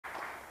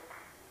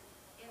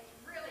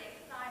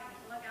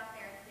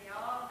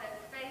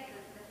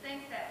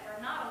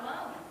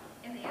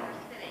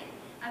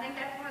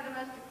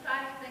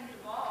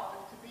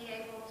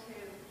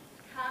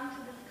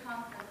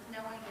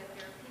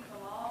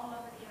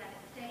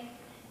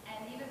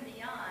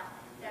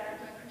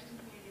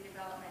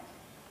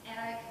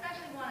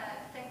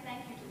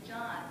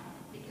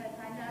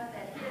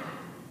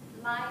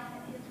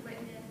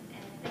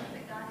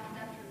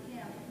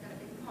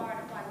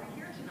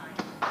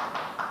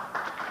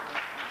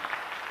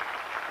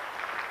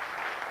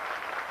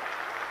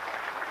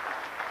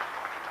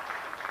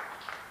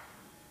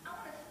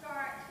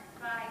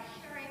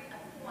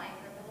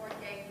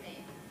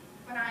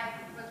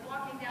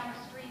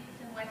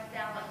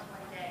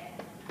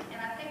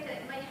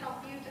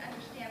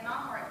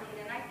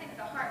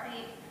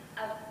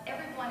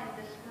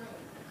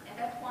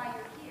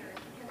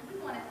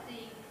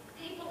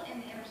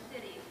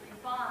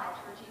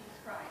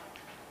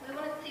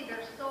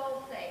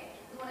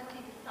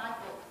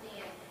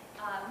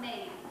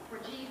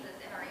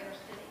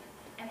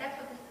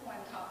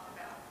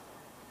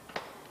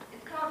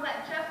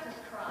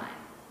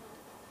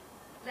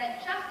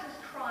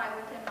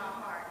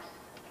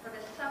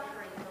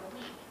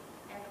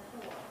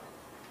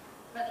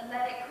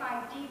let it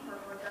cry deeper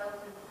for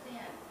those in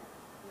sin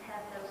who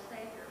have no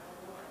Savior, O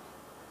Lord.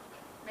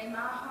 May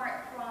my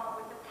heart throb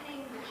with the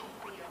pain that you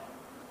feel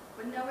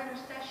when no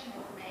intercession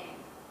is made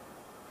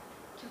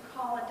to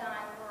call a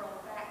dying world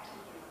back to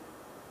you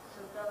so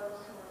those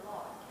who are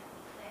lost can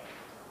be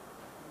saved.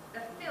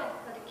 The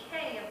filth, the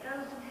decay of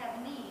those who have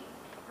need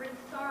brings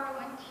sorrow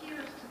and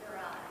tears to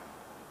their eyes.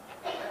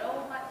 But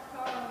oh, what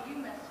sorrow you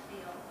must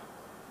feel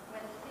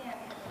when sin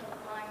has so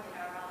blinded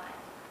our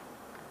eyes.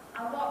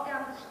 I walk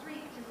down the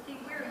street to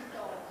see weary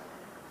souls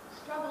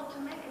struggle to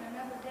make it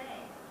another day.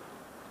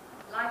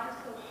 Life is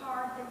so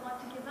hard they want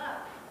to give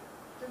up.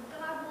 Does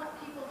God want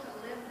people to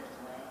live this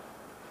way?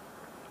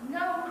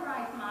 No,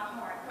 cries my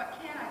heart. What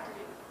can I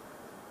do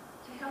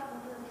to help a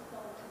weary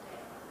soul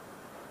today?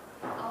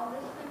 I'll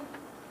listen.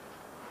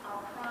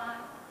 I'll cry.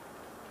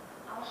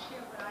 I'll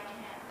share what I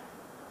have.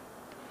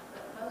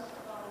 But most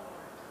of all,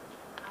 Lord,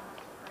 I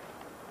must pray.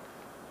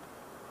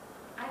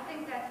 I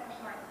think that's the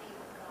heartbeat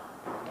of God.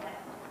 That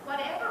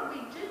whatever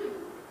we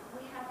do,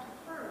 we have to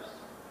first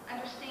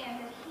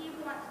understand that He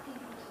wants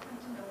people to come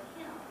to know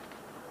Him,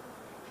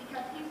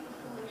 because He's the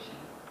solution.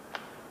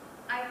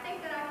 I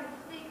think that I can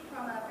speak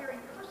from a very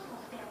personal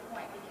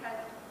standpoint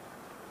because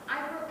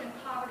I grew up in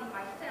poverty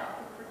myself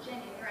in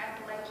Virginia, near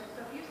Appalachia.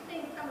 So if you've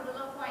seen some of the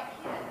little white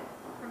kids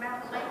from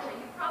Appalachia,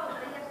 you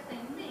probably have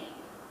seen me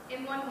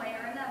in one way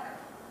or another.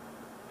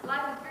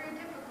 Life is very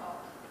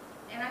difficult,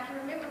 and I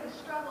can remember the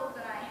struggles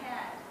that I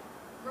had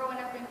growing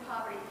up in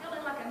poverty,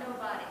 feeling like a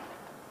nobody.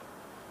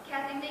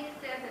 Kathy Meeks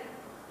says it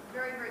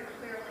very, very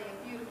clearly and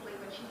beautifully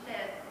when she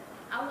says,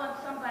 I want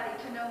somebody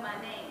to know my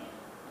name.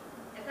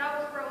 As I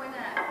was growing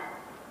up,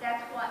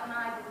 that's what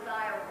my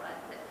desire was,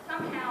 that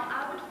somehow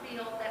I would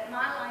feel that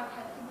my life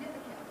had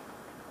significance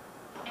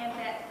and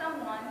that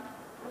someone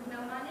would know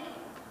my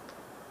name.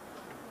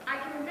 I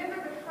can remember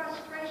the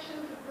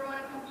frustrations of growing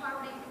up in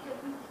poverty because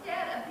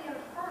instead of being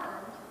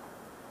affirmed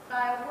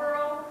by a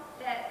world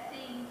that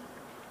sees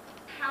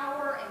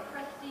power and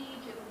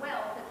prestige and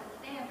wealth as a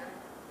standard,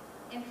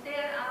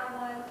 instead I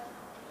was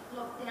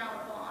looked down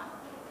upon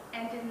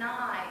and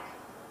denied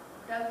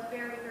those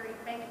very, very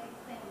basic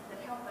things that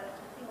help us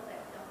to feel that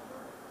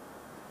self-worth.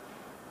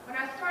 When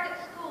I started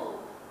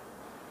school,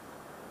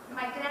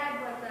 my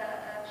dad was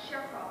a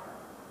sharecropper,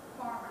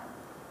 farmer,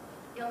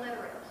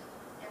 illiterate,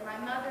 and my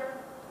mother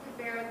could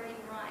barely read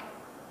and write.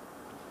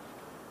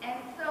 And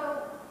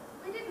so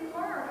we didn't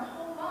learn a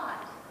whole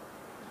lot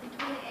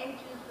between the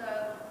ages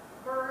of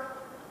birth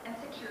and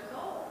 6 years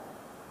old.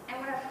 And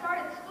when I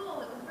started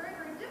school, it was very,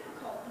 very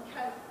difficult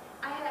because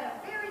I had a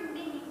very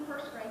mean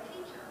first grade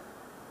teacher.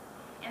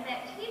 And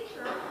that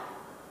teacher,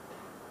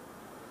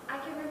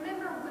 I can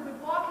remember we would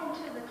walk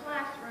into the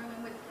classroom and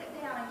would sit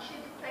down and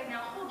she'd say,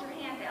 now hold your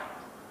hand out.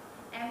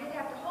 And we'd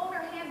have to hold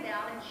our hand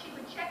out and she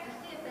would check to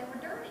see if they were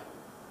dirty.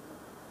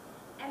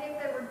 And if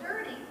they were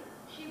dirty,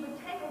 she would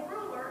take a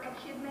ruler and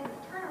she'd make us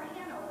turn our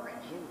hand over and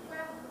she'd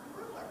slap us with a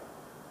ruler.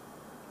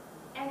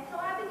 And so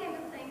I began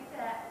to think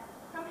that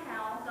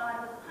somehow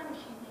God was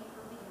punishing me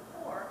for being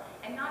poor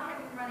and not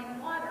having running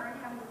water and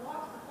having to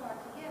walk so far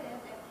to get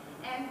it.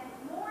 And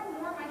more and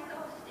more my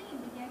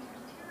self-esteem began to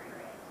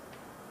deteriorate,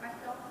 my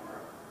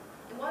self-worth.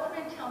 It wasn't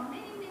until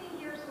many, many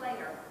years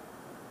later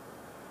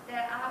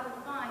that I would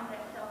find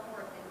that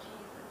self-worth in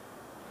Jesus.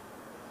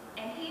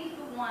 And He's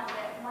the one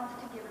that wants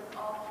to give us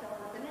all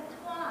self-worth. And that's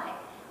why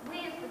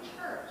we as the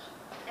church,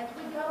 as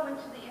we go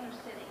into the inner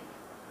cities,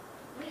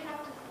 we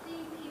have to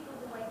see people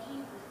the way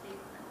Jesus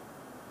sees them.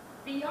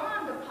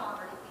 Beyond the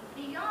poverty,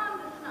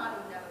 beyond the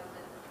snotty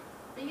noses,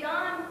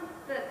 beyond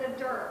the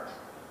dirt.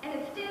 And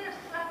instead of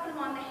slapping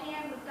them on the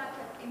hand, we've got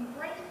to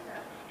embrace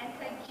them and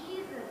say,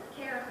 Jesus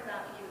cares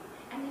about you.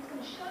 And He's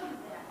going to show you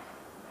that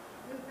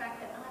through the fact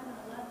that I'm going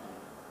to love you.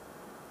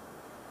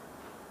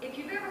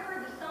 If you've ever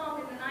heard the song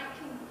in the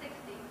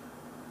 1960s,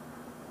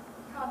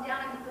 it's called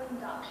Down in the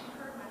Boondocks, you've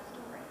heard my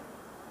story.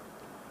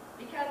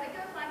 Because it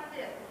goes like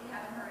this, if you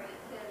haven't heard it.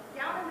 It says,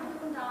 down in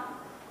the boondocks,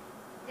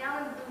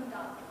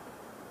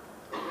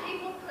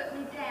 people put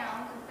me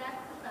down because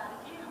that's the side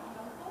of town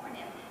I was born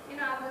in. You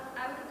know, I was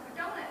at the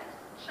donut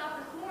shop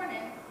this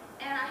morning,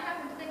 and I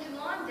happened to mention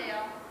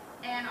Lawndale,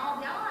 and all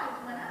the eyes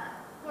went up.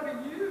 What are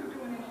you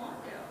doing in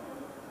Lawndale?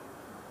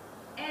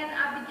 And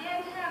I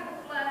began to have the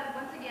flood,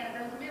 once again,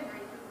 of those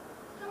memories of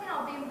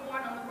somehow being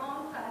born on the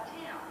wrong side of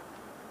town,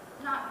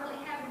 not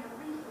really having the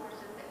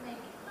resources that made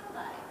me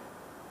somebody.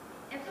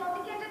 And so I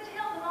began to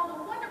tell them all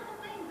the wonderful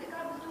things that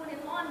God was doing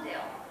in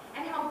Lawndale,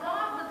 and how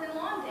God was in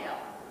Lawndale.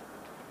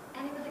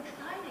 And it was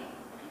exciting.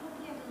 People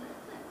began to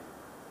listen,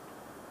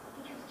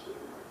 because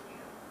Jesus is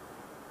here.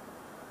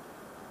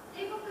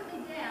 People put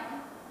me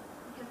down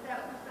because that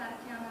was the side of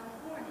town I was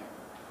born in.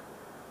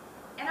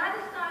 And I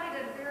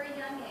decided at a very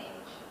young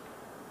age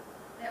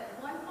that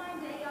one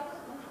fine day I was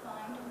going to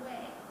find a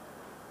way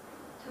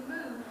to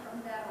move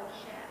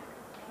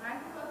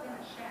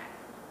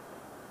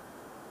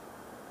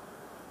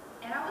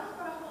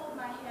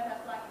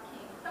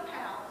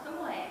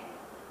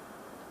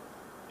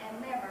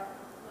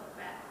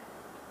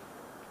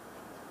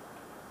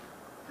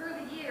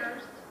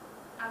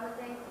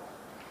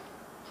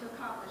to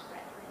accomplish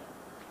that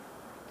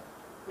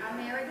dream. I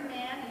married a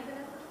man, even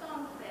as the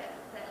song says,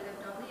 that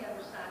lived on the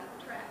other side of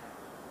the tracks.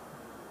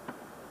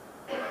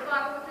 His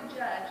father was a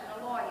judge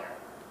and a lawyer.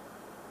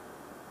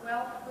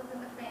 Wealth was in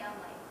the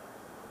family.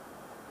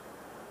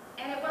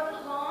 And it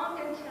wasn't long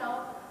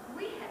until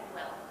we had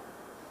wealth.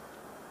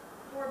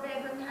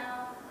 4-bedroom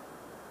house,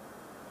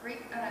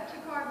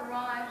 2-car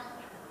garage,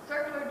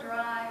 circular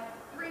drive,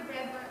 3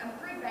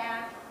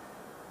 baths,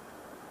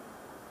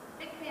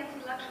 big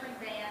fancy luxury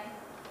van,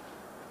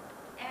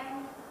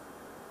 and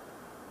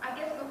I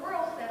guess the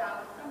world said I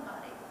was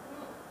somebody.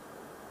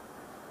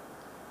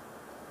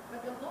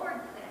 But the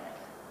Lord said,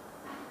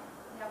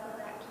 now go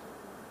back to the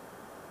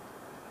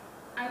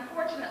Lord.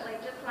 Unfortunately,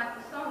 just like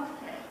the song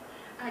said,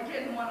 I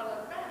didn't want to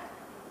look back.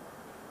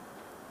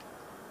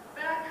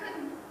 But I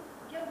couldn't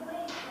get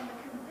away from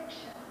the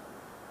conviction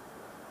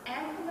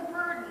and from the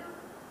burden.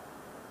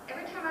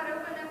 Every time I'd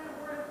open up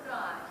the Word of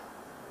God,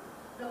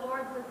 the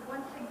Lord would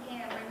once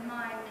again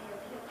remind me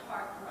of his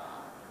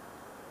heartthrob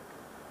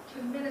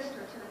to minister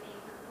to the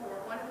needs of the poor.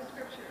 One of the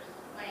scriptures,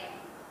 Lane,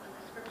 was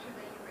the scripture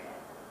that you read.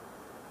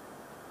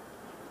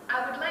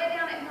 I would lay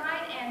down at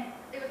night and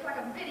it was like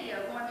a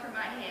video going through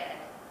my head.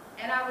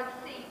 And I would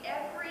see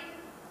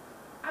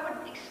I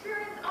would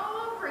experience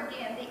all over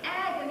again the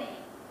agony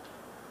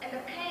and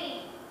the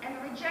pain and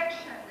the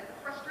rejection and the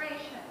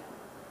frustration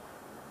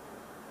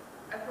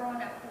of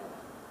growing up poor.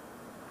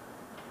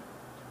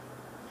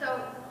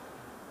 So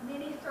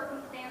many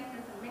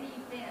circumstances and many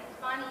events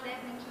finally led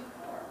me to the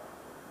poor.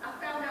 I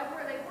found out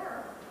where they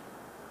were.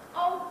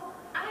 Oh,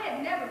 I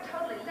had never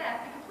totally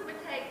left because we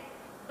would take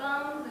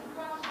bums and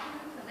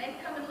prostitutes and they'd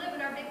come and live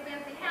in our big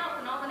fancy house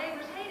and all the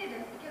neighbors hated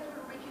us because we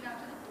were reaching out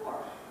to the poor.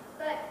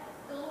 But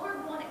the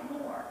Lord wanted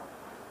more.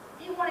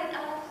 He wanted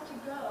us to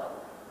go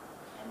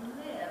and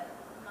live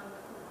among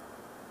the poor.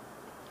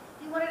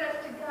 He wanted us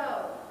to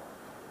go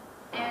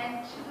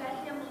and to let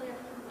him live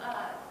through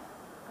us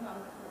among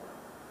the poor.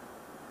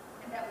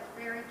 And that was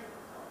very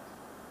difficult.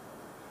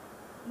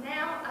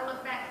 Now I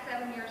look back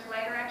 7 years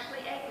later, actually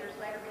 8 years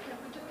later, because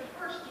we took the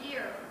first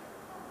year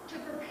to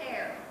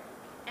prepare.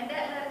 And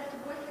that led us to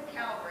Voice of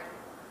Calvary.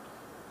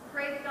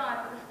 Praise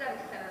God for the study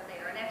center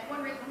there. And that's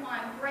one reason why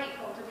I'm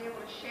grateful to be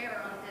able to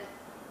share on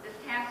this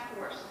task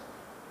force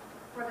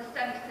for the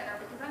study center,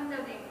 because I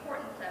know the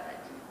importance of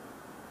it.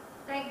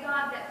 Thank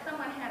God that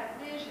someone had a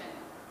vision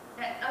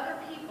that other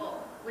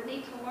people would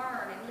need to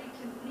learn and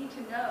need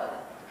to know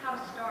how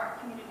to start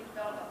community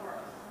development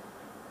works.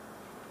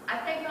 I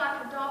thank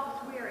God for Dolphus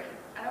Weary.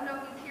 I don't know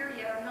if he's here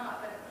yet or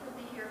not, but he'll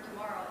be here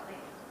tomorrow at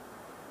least.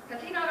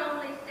 Because he not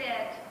only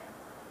said,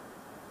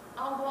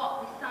 I'll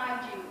walk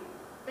beside you,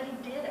 but he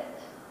did it.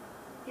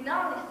 He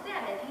not only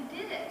said it, he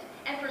did it.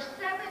 And for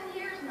 7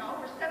 years,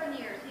 over 7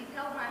 years, he's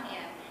held my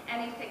hand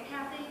and he said,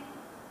 Kathy,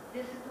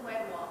 this is the way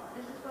to walk.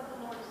 This is what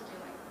the Lord is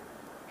doing.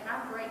 And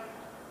I'm grateful.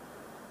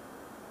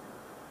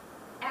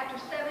 After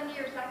 7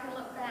 years, I can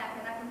look back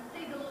and I can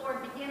see the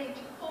Lord beginning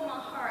to pull my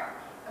heart,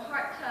 the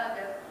heart tug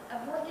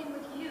of working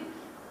with youth.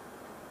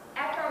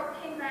 After I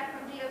came back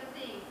from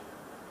DOC,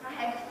 I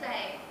had to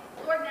say,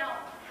 Lord, now,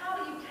 how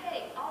do you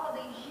take all of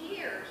these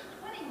years,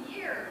 20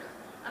 years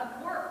of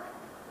work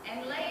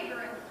and labor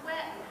and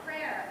sweat and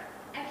prayer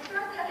and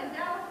start that in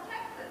Dallas,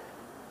 Texas?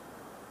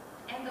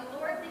 And the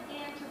Lord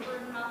began to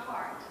burden my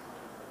heart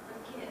for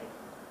the kids.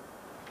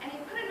 And he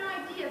put an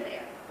idea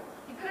there.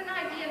 He put an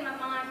idea in my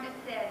mind that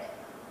said,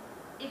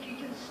 if you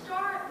can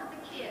start with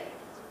the kids,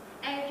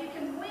 and if you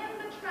can win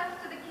the trust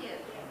of the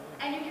kids,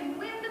 and you can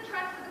win the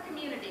trust of the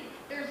community,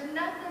 there's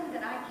nothing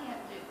that I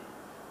can't do.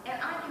 And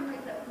I can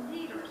raise up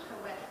leaders for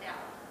West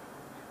Dallas.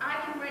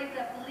 I can raise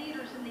up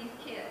leaders in these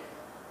kids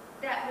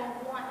that will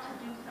want to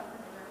do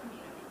something in their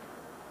community.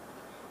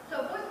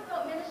 So Voice of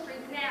Adult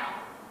Ministries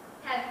now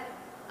has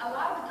a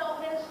lot of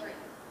adult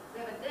ministries. We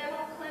have a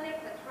dental clinic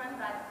that's run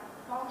by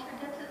volunteer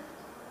dentists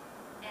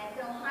and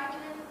dental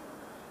hygienists.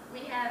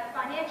 We have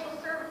financial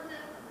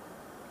services.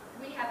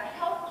 We have a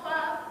health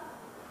club,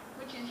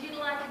 which is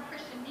utilizing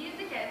Christian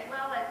music as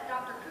well as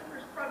Dr.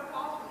 Cooper's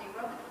protocols from the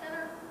aerobic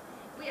center.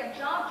 We have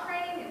job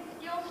training and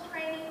skills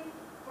training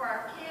for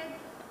our kids.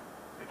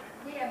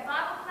 We have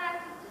Bible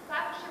classes,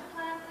 discipleship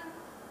classes.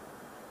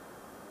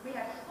 We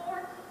have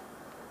sports.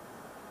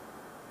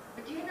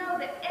 But do you know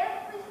that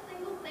every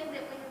single thing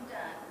that we have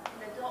done in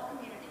the adult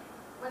community,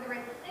 whether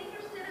it's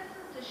senior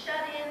citizens to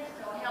shut-ins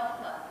to a health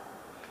club,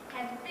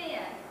 has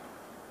been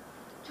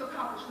to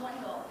accomplish one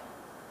goal.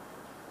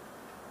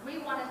 We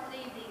want to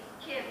see these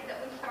kids that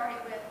we started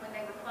with when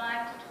they were 5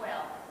 to 12,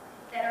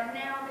 that are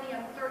now many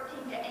of them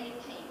 13 to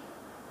 18,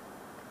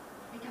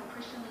 become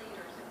Christian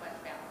leaders in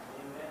West Dallas.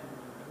 Amen.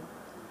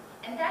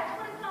 And that's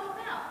what it's all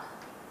about.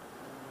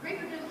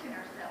 Reproducing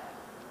ourselves.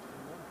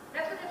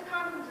 That's what this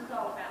conference is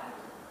all about.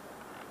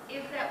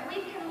 Is that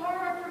we can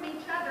learn from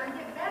each other and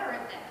get better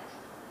at that.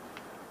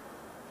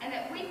 And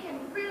that we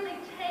can really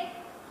take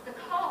the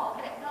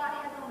call that God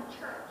has on the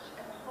church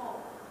as a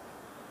whole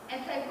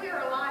and say, we're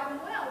alive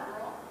and well,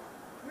 girl.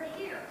 We're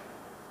here.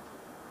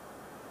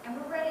 And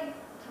we're ready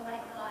to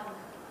let God move.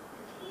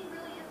 Because he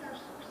really is our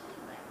source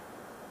anyway.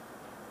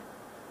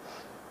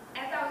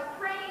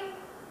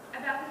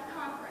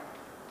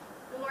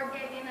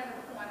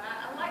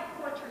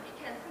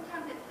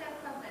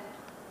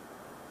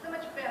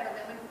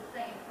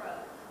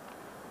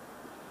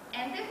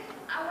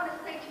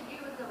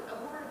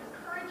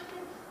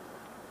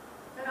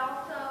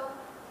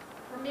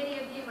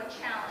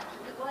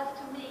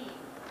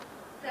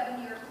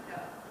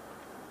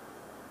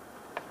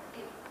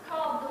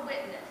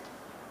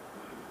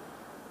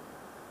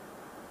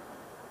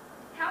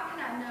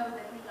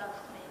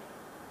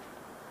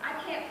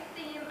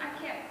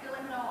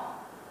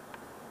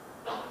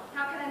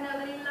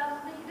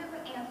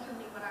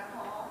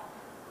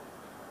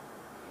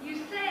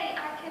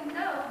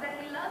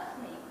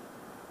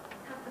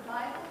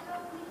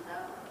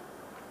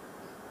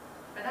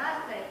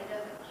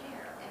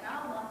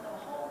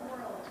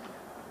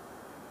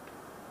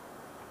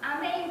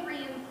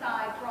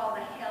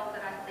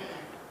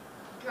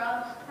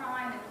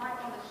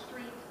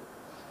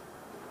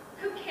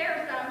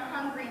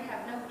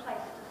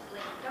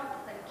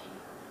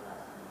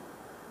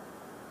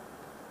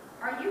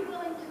 Are you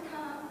willing to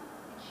come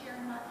and share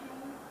in my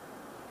pain?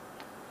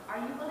 Are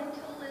you willing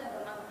to live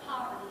among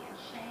poverty and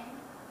shame?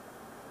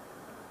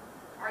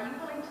 Are you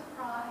willing to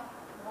cry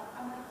and walk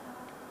by my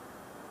side?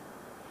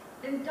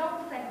 Then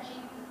don't say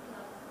Jesus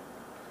loves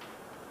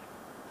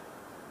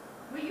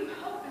me. Will you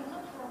hope and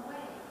look for a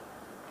way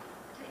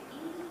to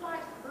ease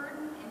life's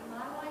burden in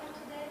my life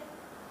today?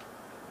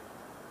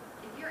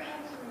 If your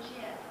answer is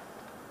yes,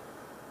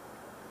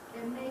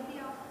 then maybe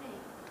I'll see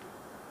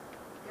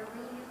there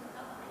really is a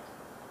God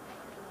that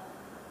loves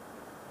me.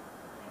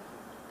 Thank you.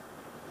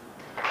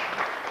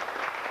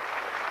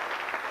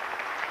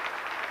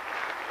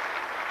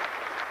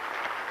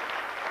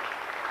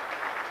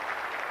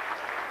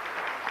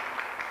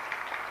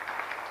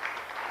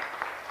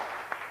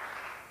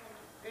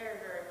 Very,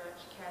 very much,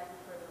 Kathy,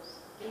 for those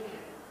deep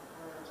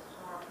words,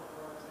 powerful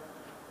words.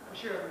 I'm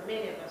sure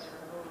many of us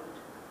are moved.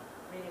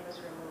 Many of us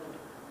are moved.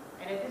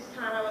 And at this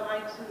time, I would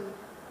like to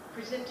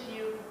present to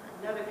you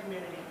another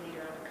community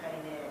leader on the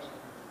cutting edge,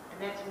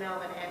 and that's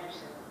Melvin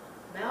Anderson.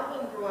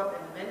 Melvin grew up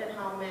in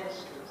Mendenhall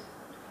Ministries,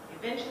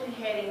 eventually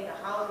heading the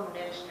housing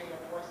ministry of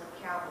Voice of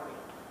Calvary,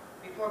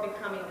 before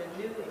becoming the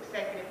new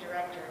executive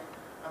director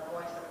of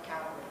Voice of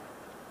Calvary.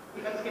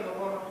 Let's give a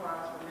warm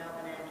applause for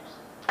Melvin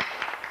Anderson.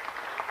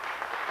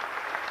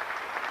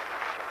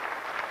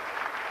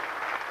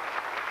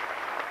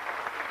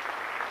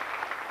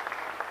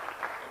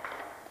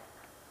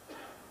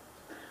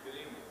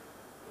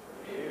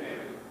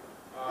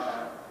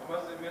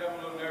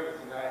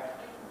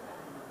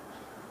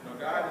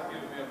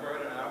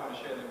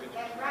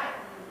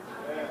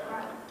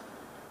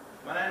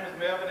 My name is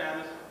Melvin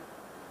Anderson,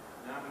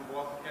 and I'm from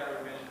Voice of Calvary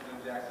Ministries in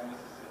Jackson,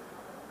 Mississippi.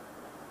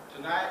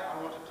 Tonight, I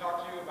want to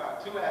talk to you about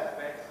two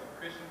aspects of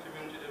Christian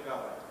community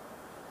development.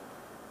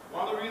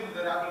 One of the reasons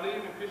that I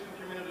believe in Christian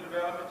community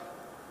development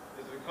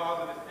is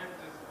because of its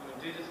emphasis on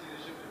indigenous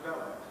leadership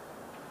development.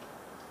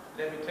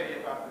 Let me tell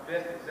you about the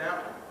best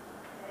example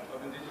of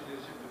indigenous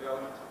leadership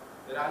development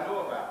that I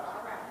know about.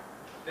 All right.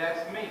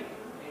 That's me.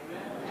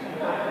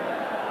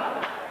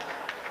 Amen.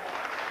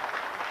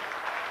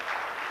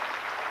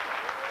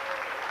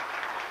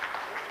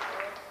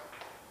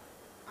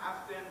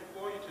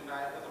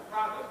 As a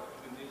product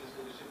of indigenous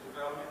leadership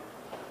development.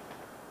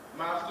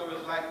 My story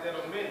is like that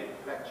of many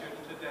black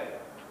children today.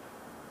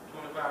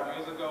 25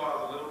 years ago, I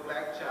was a little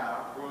black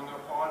child growing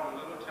up hard in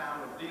the little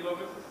town of Dudley,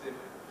 Mississippi.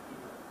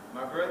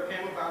 My birth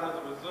came about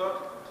as a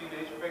result of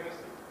teenage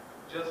pregnancy,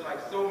 just like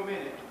so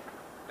many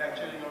black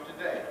children of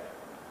today.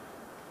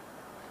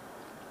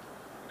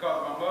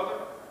 Because my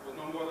mother was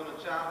no more than a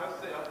child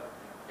herself,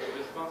 with the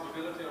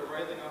responsibility of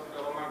raising us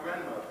fell on my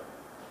grandmother.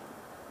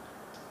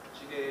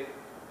 She gave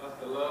us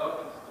the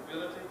love and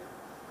stability.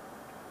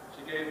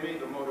 She gave me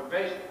the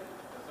motivation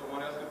that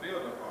someone else could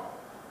build upon.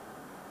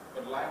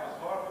 But life was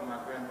hard for my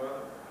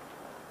grandmother.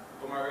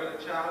 For my early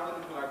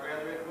childhood, until I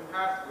graduated from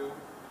high school,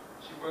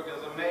 she worked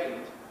as a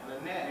maid and a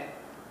nanny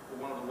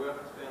for one of the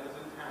wealthiest families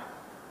in town.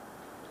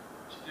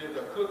 She did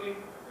the cooking,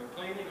 the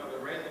cleaning, or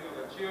the raising of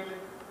the children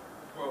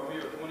for a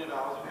mere $20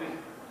 a week.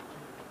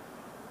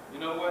 You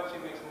know what? She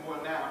makes more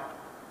now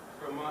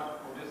per month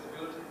on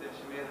disability than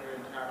she made in her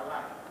entire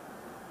life.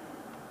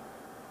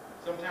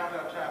 Sometimes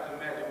I try to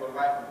imagine what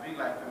life would be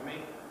like for me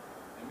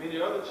and many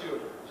other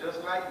children, just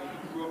like me,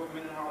 who grew up in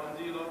Mendenhall and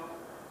Dilo,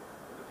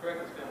 with the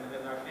Perkins family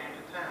that now came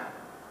to town.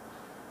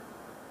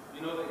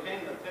 You know, they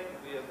came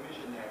technically as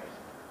missionaries,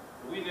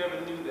 but we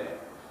never knew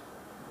that.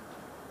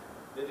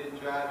 They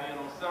didn't drive in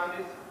on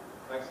Sundays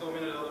like so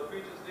many other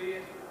preachers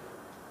did.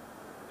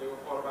 They were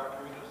part of our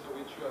community, so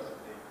we trusted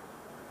them.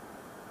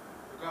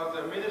 Because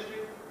their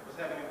ministry was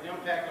having an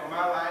impact on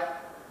my life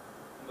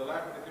and the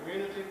life of the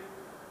community,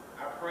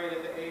 I prayed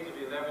at the age of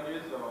 11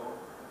 years old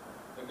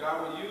that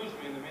God would use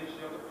me in the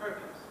ministry of the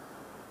Perkins.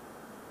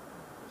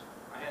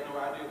 I had no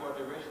idea what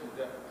direction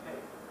that would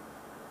take.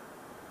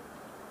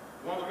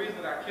 One of the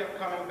reasons I kept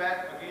coming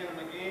back again and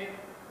again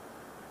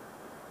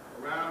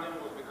around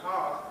them was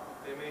because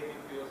they made me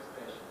feel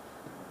special.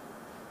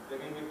 They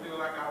made me feel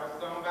like I was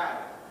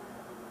somebody.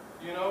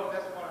 You know,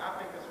 I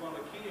think that's one of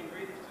the key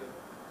ingredients to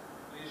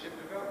leadership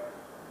development.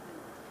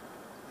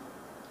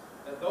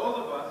 That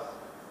those of us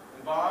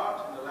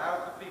involved in the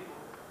lives of people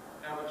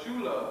have a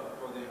true love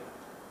for them,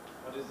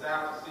 a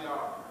desire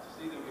to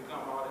see them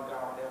become all that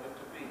God would have them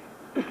to be.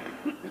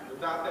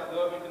 Without that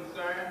love and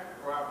concern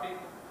for our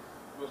people,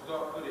 we'll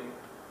start putting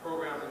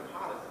programs and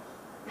policies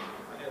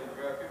ahead of the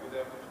very people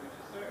that we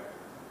to serve.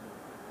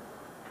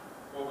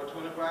 For over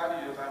 25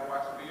 years, I've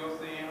watched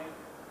VOCM,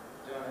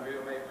 John and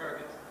Real May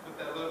Perkins, put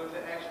that love into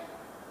action.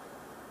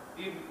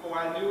 Even before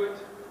I knew it,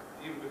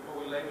 even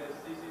before we labeled it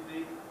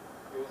CCD,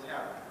 it was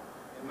happening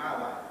in my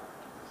life.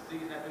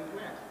 Seeds had been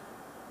planted.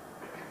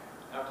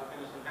 After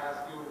finishing high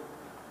school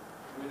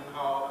in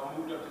Mendenhall, I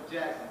moved up to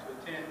Jackson to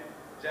attend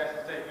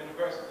Jackson State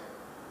University.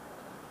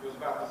 It was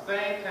about the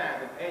same time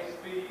that H.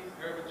 Speed,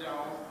 Herbert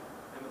Jones,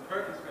 and the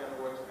Perkins family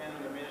were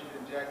expanding their ministry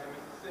in Jackson,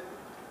 Mississippi.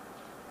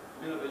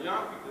 Many of the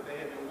young people that they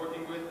had been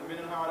working with in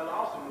Mendenhall had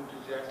also moved to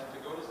Jackson to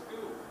go to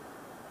school.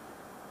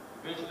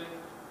 Eventually,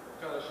 the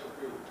fellowship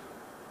grew.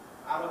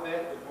 Out of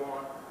that was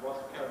born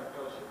Boston Calvary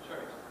Fellowship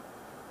Church.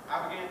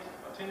 I began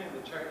attending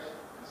the church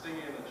and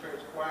singing in the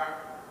church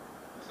choir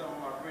with some of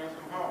my friends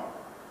from home.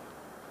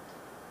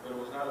 But it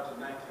was not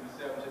until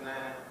 1979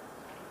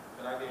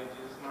 that I gave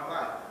Jesus my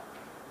life.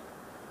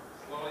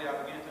 Slowly I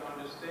began to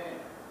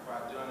understand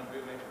why John and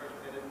Dudley Melvin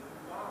had been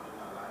involved in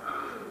my life.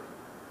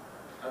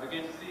 I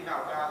began to see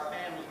how God's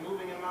hand was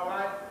moving in my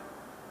life.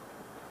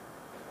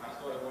 I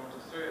started wanting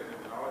to serve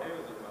Him in all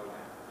areas of my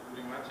life,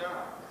 including my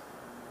child.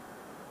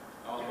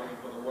 I was working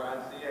for the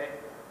YMCA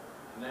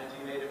in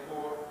 1984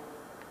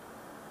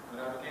 when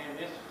I became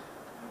interested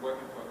in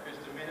working for a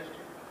Christian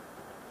ministry.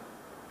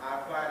 I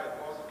applied at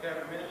Boston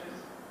Calvary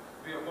Ministries to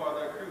be a part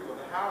of their crew of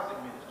the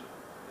housing ministry.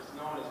 It's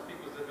known as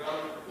People's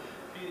Development,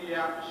 PDA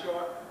for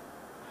short,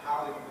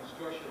 Housing and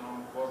Construction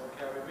on Boston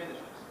Calvary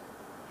Ministries.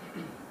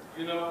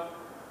 You know,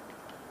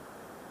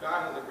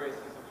 God has a great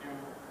sense of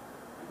humor.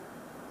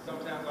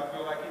 Sometimes I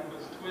feel like He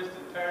puts twists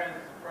and turns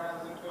and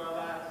surprises into our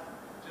lives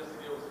just to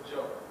give us a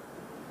joke.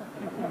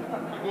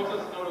 He wants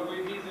us to know that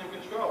He's in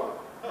control.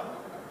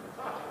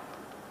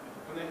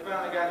 When they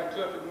finally got in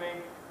touch with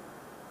me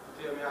to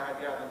tell me I had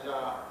gotten a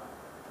job,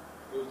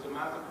 it was to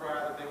my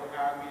surprise that they would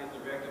hire me as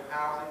director of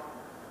housing.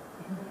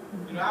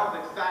 You know, I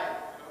was excited,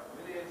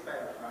 really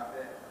excited about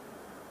that.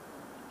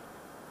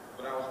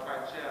 But I was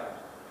quite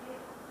challenged.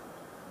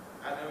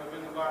 I'd never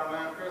been the bottom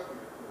line person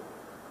before.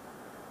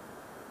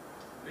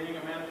 Being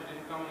a manager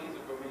didn't come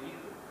easy for me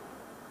either.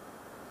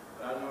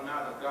 But I know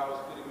now that God was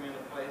putting me in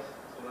a place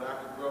so that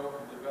I could grow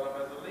and develop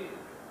as a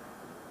leader.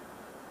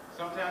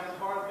 Sometimes it's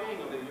hard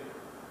being a leader,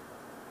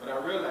 but I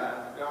realize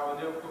that God will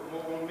never put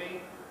more on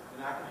me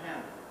than I can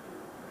handle.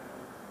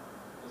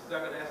 The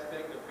second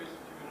aspect of Christian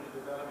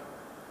community development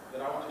that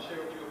I want to share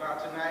with you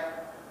about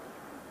tonight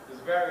is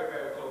very,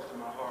 very close to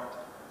my heart.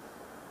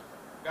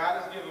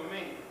 God has given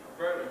me a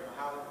burden for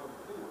housing for the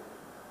poor,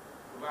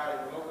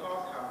 providing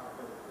low-cost housing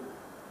for the poor.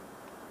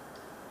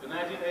 The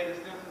 1980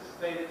 census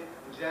stated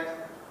in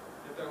Jackson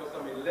that there were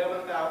some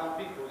 11,000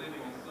 people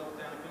living in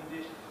substandard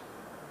conditions.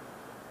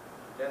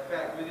 That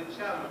fact really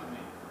challenged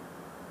me.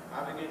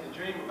 I began to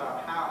dream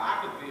about how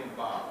I could be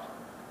involved.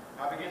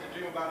 I began to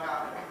dream about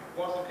how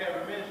Boston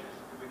Calvary Ministries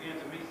could begin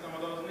to meet some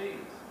of those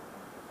needs.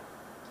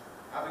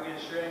 I began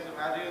sharing some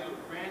ideas with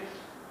friends,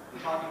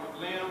 talking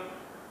with Lim.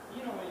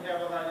 You know, when you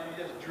have those ideas, you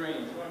just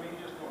dream. You know what I mean?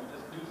 You just want to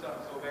just do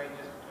something so bad, you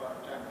just try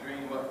to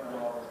dream up and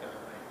all those kind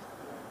of things.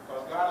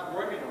 Because God is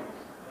working on us.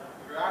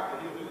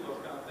 Hereafter, He'll do those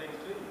kind of things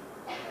to you.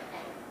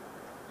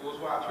 It was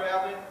while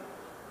traveling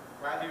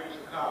right here in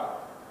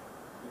Chicago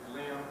with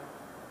Lim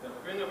that a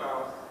friend of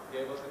ours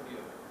gave us a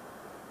gift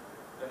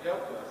that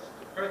helped us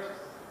to purchase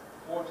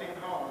 14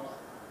 homes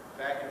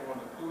back in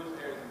one of the poorest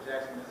areas in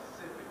Jackson,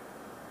 Mississippi.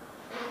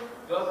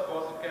 Thus,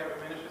 Boston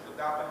Calvary Ministries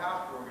Adopt a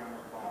House program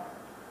was born.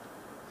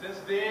 Since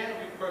then,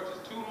 we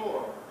purchased 2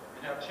 more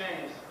and have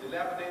changed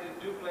dilapidated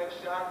duplex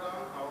shotgun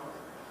homes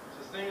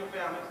to single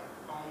families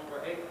homes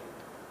for 8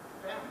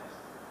 families.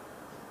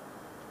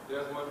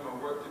 There's much more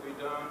work to be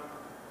done.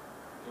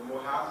 There are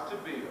more houses to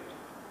build.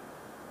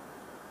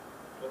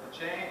 But the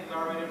change is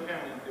already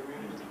apparent in the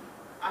community.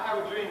 I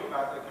have a dream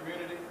about the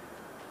community.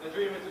 The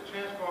dream is to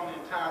transform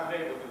the entire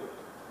neighborhood.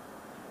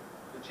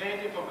 To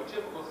change it from a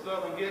typical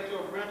southern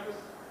ghetto of renters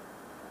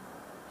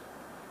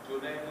to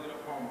a neighborhood of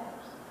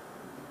homeowners.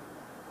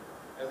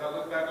 As I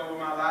look back over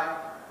my life,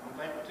 I'm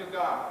thankful to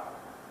God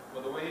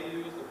for the way He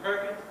used the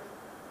Perkins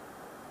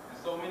and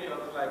so many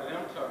others like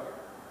Lim Tucker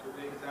to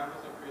be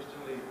examples of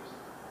Christian leaders.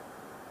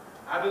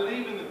 I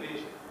believe in the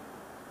vision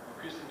of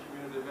Christian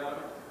community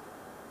development.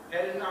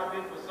 Had it not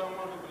been for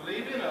someone who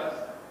believed in us,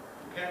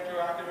 who came to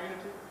our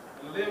community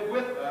and lived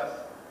with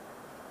us,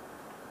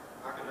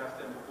 I could not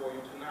stand before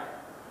you tonight.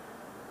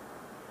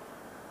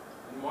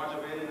 In March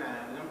of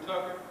 '89, Lim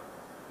Tucker,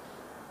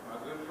 my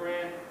good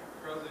friend,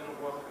 president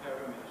of Boston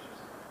Calvary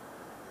Ministries,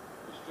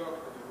 was struck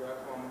with the rare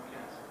form of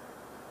cancer.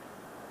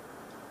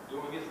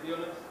 During his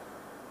illness,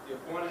 he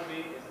appointed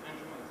me as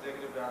interim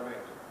executive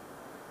director.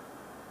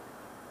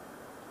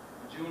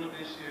 In June of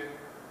this year,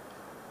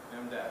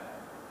 Lim died.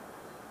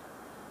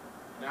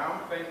 Now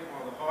I'm facing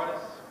one of the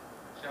hardest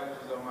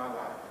challenges of my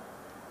life.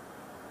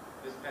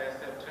 This past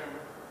September,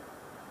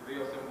 the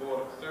VOCM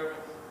Board of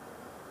Servants,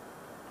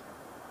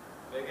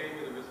 they gave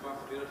me the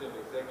responsibility of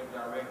executive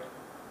director.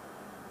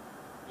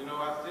 You know,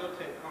 I still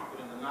take comfort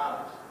in the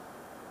knowledge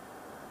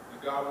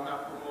that God will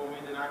not put more on me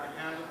than I can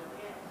handle.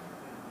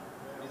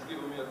 He's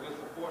given me a good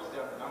support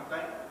staff that I'm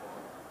thankful for.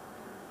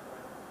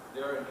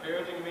 They're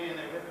encouraging me and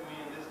they're helping me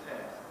in this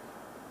task.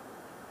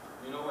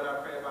 You know what I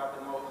pray about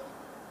the most?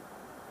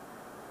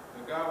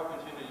 That God will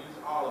continue to use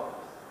all of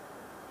us,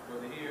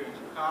 whether here in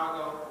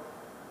Chicago,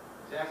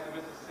 Jackson,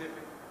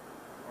 Mississippi,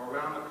 or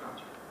around the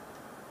country.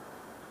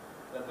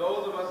 That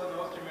those of us in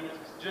those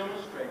communities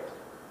demonstrate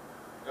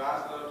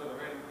God's love to the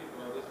hurting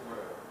people of this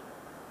world.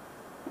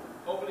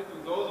 Hopefully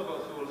through those of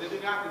us who are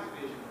living out this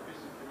vision of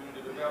Christian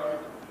community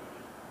development,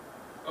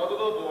 other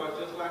little boys,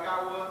 just like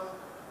I was,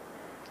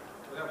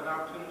 will have an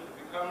opportunity to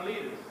become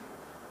leaders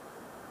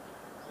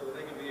so that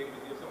they can be able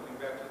to give something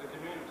back to the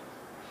community.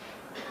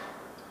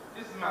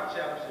 This is my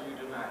challenge to you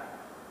tonight.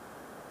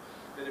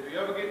 That if you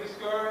ever get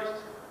discouraged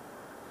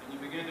and you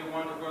begin to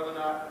wonder whether or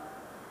not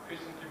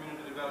Christian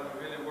community development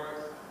really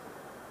works,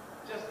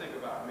 just think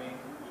about me.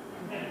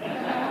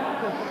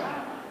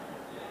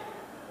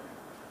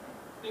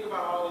 Think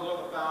about all those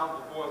other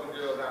thousands of boys and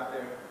girls out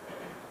there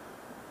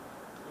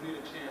who need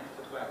a chance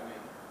just like me.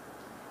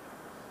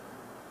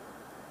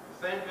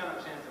 The same kind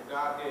of chance that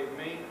God gave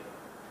me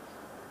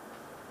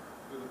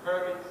through the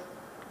Perkins,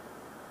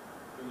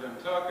 through Lem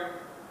Tucker,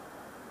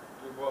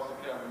 through Voice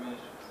of Calvary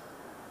Ministries.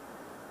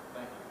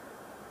 Thank you.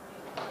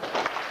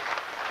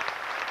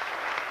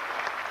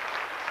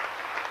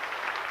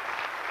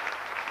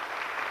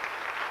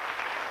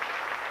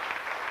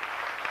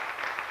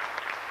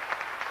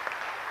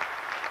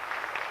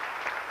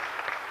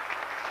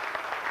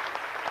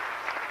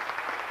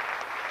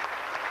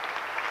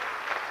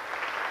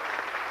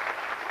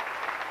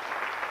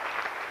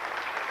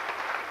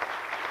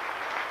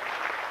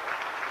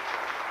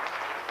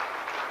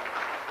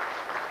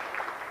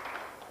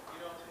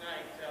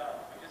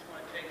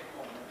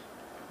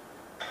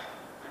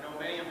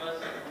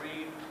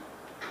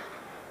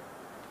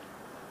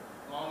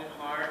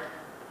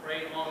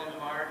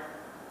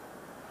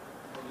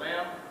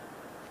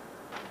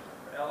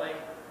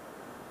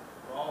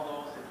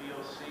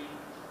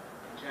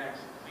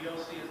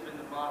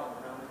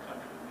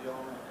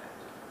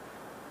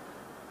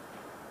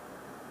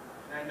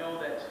 I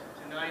know that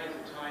tonight is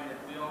a time that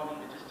we all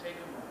need to just take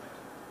a moment.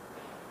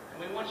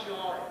 And we want you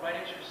all right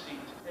at your seat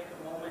to take a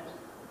moment.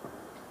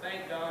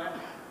 Thank God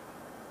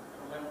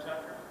for Lem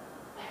Tucker,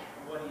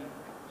 for what he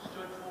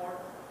stood for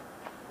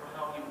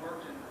how he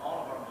worked in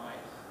all of our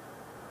lives.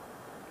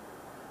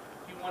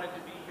 He wanted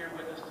to be here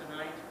with us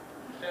tonight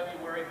in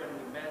February when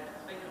we met to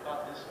think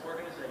about this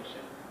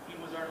organization. He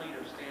was our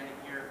leader standing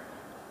here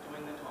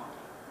doing the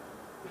talking.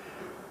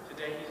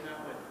 Today he's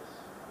not with us.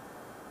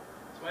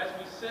 So as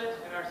we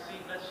sit in our seat,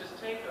 let's just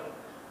take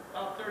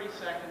about 30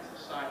 seconds of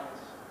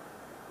silence,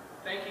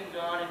 thanking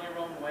God in your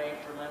own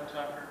way for Lem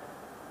Tucker.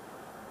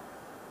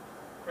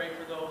 Pray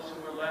for those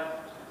who were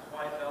left, his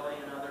wife Ellie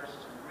and others,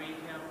 to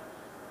greet him.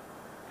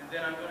 And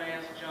then I'm going to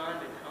ask John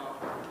to come,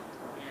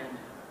 and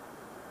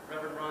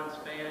Reverend Ron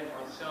Span and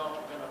myself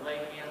are going to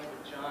lay hands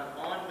with John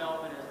on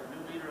Melvin as the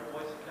new leader of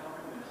Voice of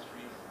Calvary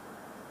Ministries.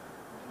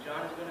 And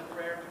John is going to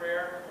pray a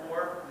prayer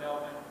for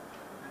Melvin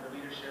and the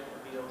leadership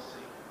of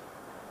VOC.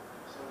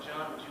 So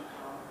John, would you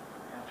come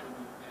after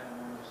we've had a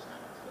moment of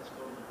silence? Let's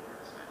go to the Lord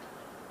in silence.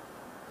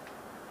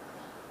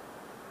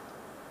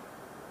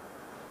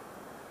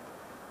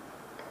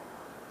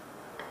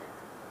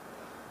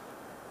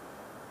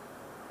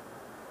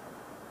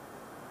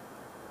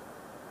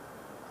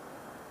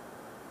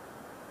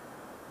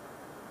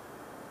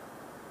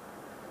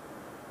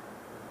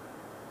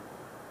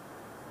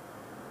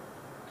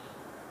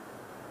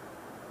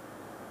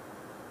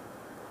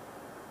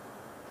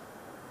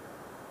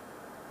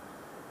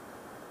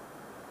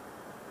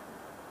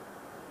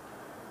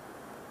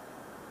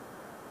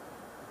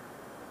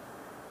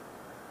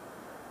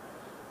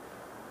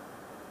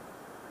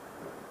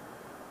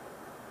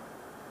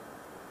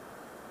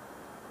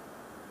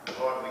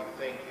 Lord, we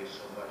thank you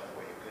so much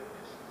for your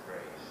goodness and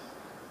grace.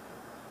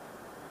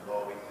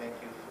 Lord, we thank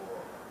you for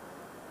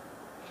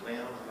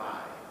Lem's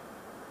life,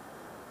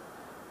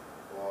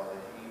 for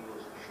that he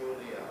was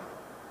truly a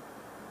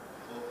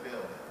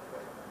fulfillment of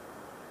what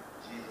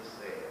Jesus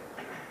said,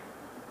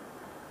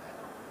 that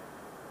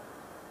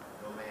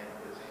no man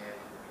put his hand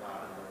to the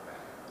plow and look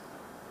back.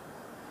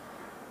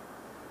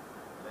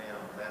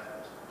 Lem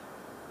left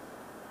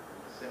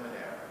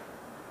seminary,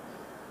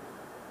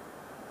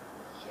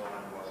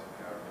 joined Voice of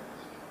Calvary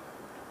Ministry,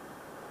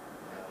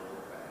 never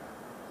look back.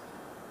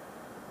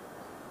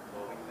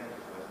 Lord, we thank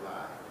you for his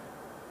life.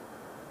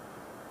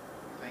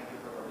 We thank you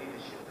for the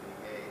leadership that he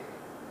gave.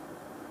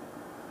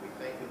 We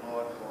thank you,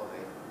 Lord, for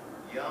the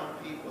young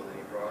people that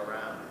he brought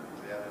around him,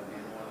 to have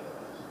been one of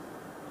those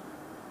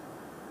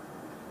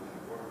who he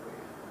worked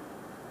with.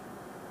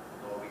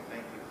 Lord, we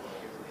thank you for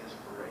his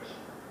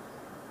inspiration.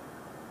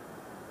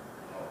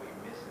 Lord, we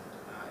miss him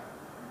tonight.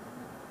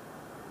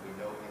 We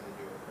know he's in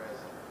your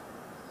presence.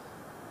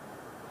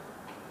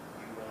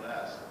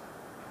 Us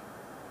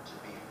to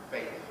be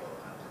faithful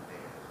unto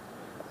death.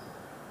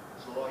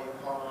 So Lord,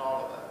 you're calling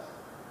all of us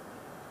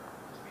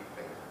to be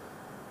faithful.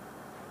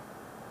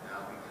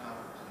 Now we come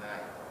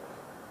tonight, Lord.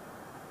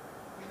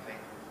 We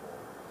thank you for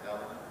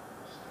Ellen,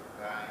 Mr.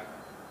 Guy.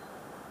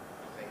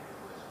 We thank you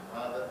for his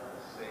mother,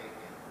 who's sick,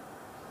 and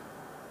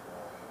for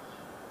his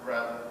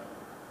brother.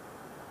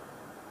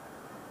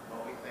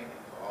 Lord, we thank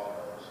you for all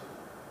those who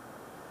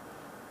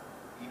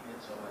he's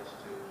been so much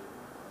to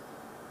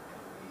and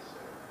who he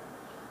served.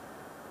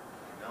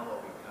 Now,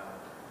 Lord, we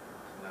come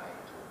tonight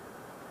to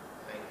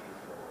thank you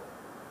for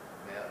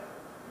Mel,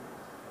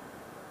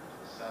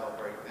 to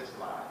celebrate this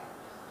life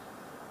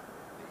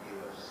that you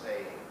have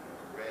saved,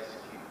 you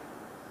rescued,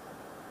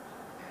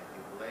 and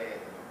you've led,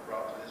 and you've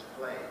brought to this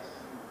place.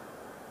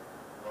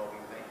 Lord,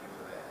 we thank you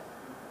for that.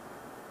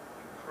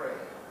 We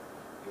pray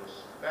your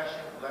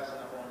special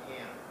blessing upon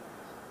him,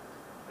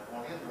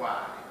 upon his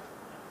wife,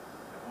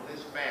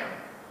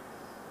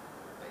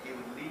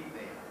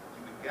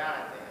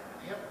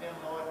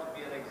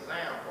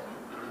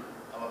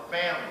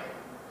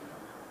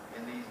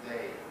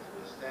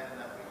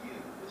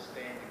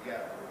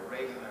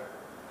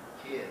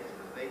 kids so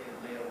that they can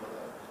live with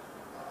a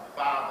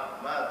father and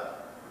mother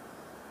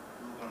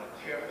who's going to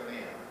care for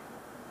them,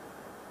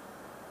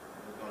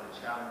 who's going to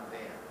challenge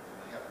them,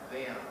 and help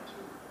them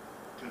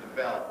to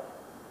develop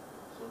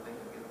so they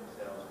can give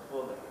themselves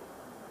fully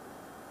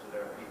to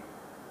their people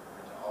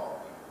and to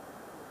all people.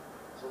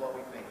 So Lord,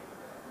 we thank you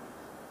for that.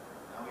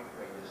 Now we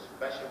pray this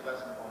special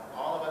blessing upon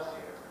all of us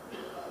here.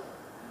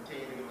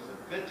 Continue to give us a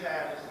good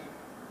time this evening.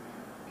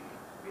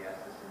 We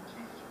ask this in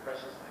Jesus'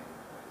 precious name.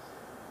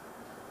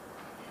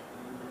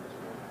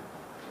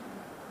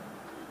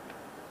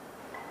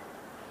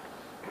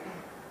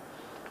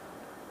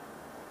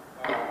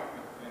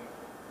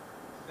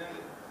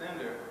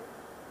 Cinder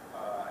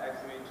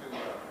asked me to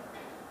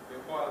be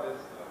a part of this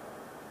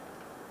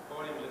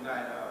podium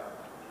tonight.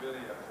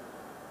 Really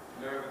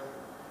nervous,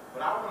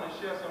 but I want to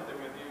share something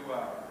with you. I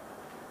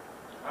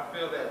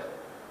feel that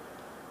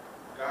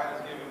God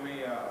has given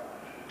me, I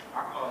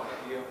call it a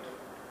gift.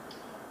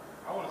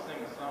 I want to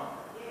sing a song.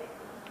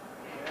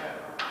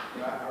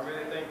 Yeah. I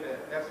really think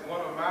that that's one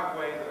of my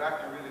ways that I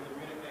can really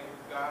communicate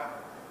with God,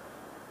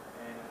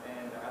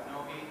 and I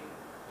know He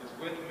is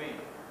with me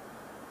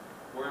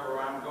wherever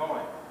I'm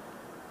going.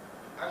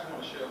 I just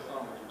want to share a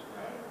song with you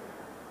tonight.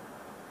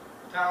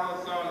 The title of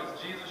the song is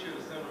Jesus Should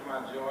Have Simmered My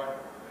Joy.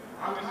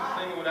 I'm used to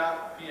singing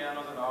without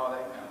pianos and all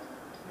that kind of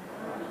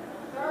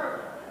stuff.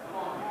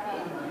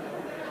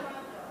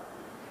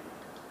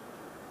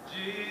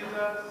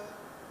 Jesus,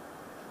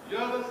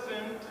 you're the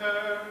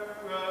center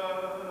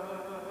of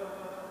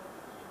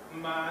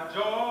my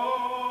joy.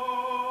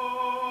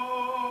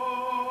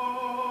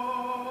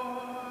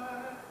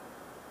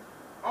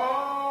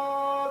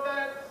 All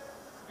that's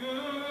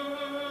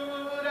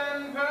good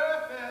and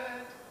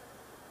perfect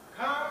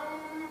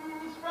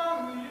comes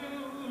from you.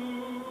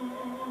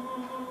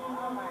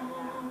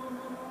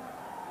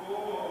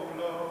 Oh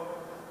Lord,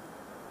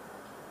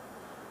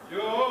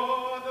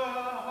 you're the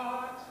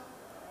heart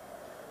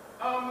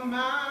of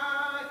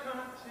my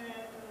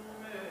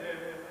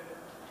contentment,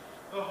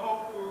 the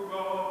hope for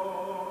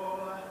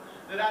all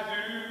that I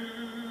do.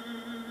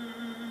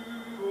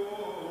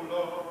 Oh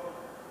Lord,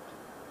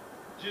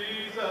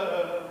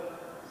 Jesus,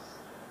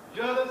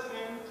 you're the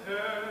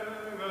center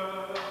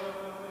of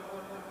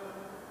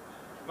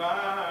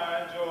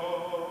my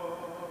joy.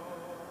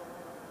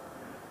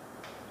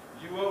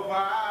 You are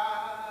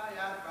why I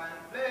find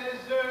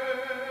pleasure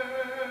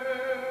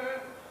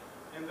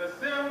in the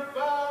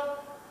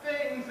simple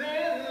things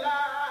in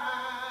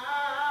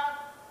life.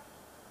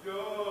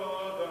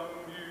 You're the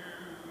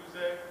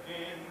music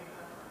in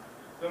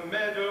the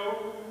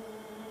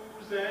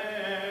meadows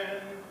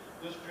and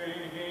the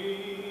streams.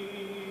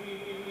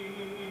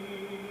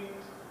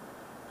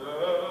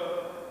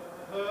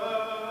 The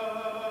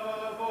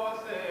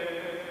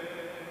voices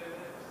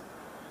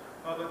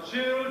of the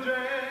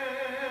children,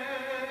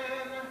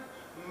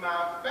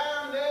 my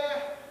family,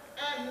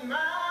 and my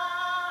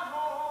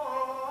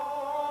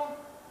home.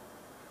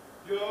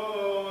 You're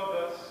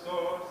the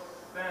source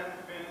and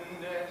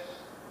finish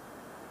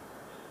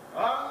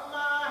of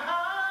my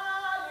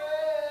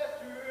highest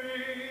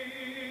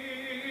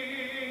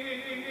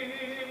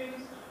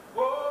dreams.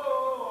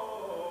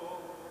 Oh,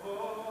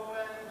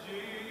 and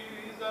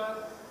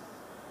Jesus,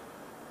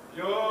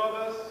 you're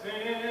the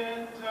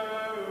center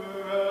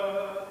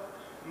of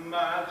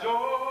my joy.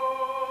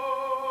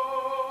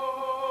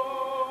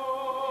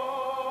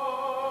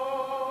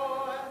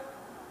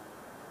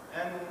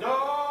 And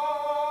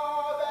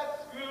all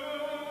that's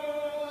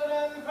good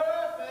and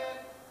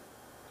perfect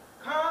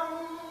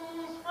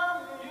comes from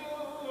you.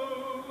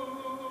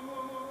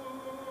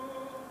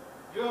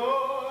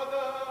 You're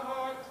the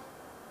heart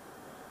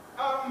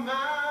of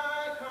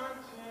my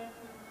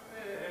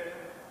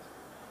contentment,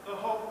 the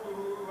hope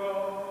for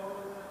all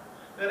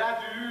that I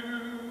do.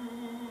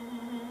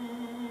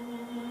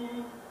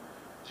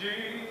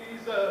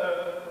 Jesus,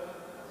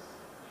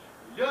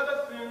 you're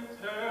the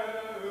center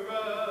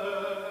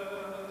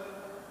of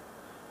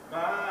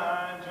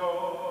my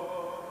joy.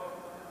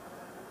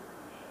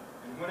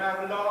 And when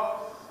I've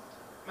lost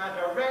my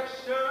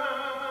direction,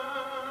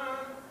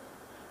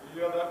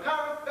 you're the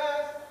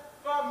compass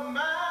for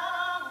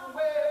my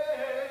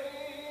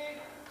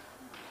way.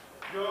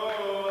 You're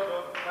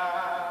the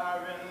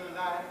fire and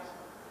light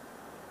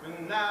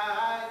when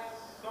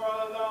nights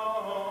are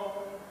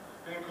long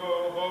and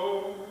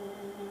cold.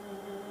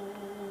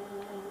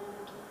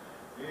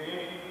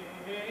 In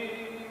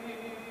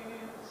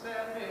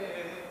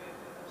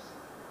sadness,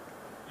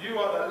 you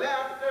are the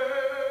laughter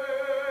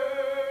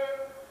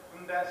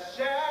that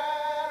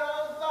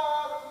shadows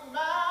all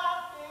my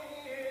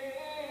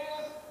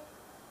fears.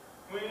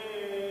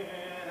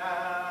 When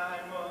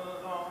I'm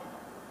alone,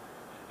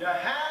 your